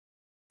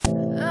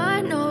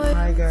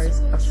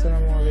Guys,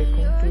 assalamu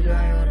alaikum. Today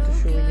I want to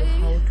show you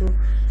how to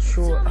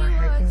show a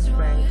hacking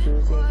prank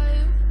using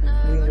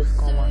Windows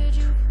command.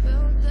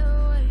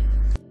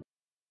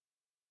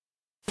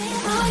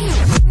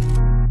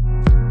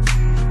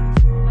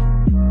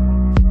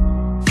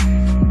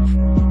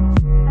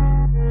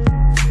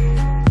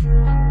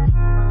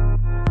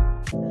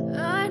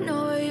 I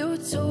know you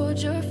told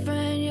your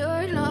friend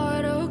you're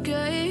not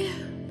okay,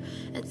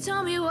 and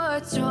tell me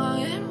what's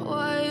wrong and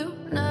why you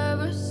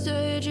never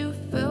said you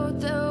felt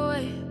that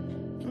way.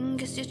 And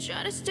guess you're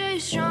trying to stay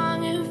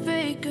strong and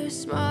fake a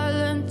smile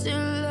until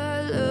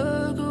I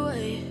look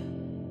away.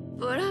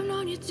 But I've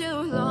known you too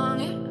long,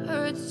 it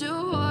hurts to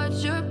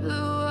watch your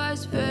blue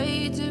eyes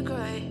fade to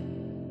gray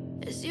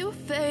as you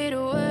fade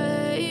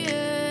away,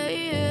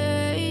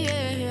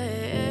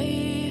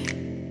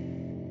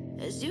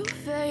 as you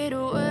fade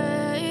away.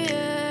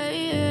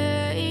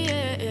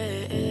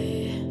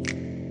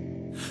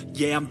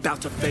 Yeah, I'm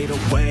about to fade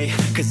away,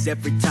 cause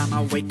every time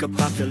I wake up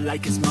I feel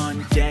like it's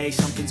Monday.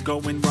 Something's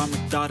going wrong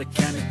with all the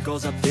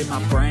chemicals up in my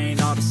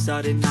brain. All of a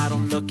sudden I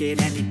don't look at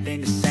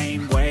anything the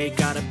same way.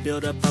 Gotta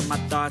build up of my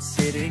thoughts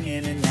sitting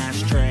in an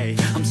ashtray.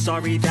 I'm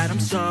sorry that I'm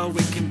so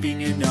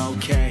inconvenient,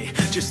 okay.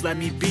 Just let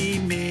me be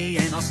me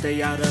and I'll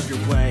stay out of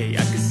your way.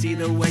 I can see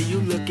the way you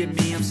look at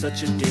me, I'm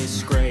such a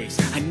disgrace.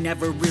 I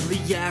never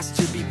really asked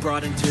to be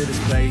brought into this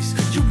place.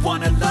 You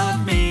wanna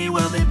love me?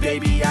 Well then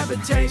baby I have a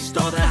taste.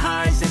 All the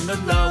highs and the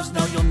lows,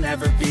 no you'll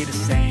never be the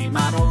same.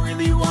 I don't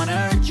really wanna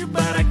hurt you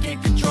but I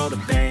can't control the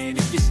pain.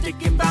 If you're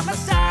sticking by my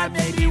side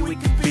maybe we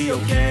could be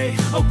okay.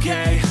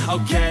 Okay,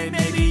 okay.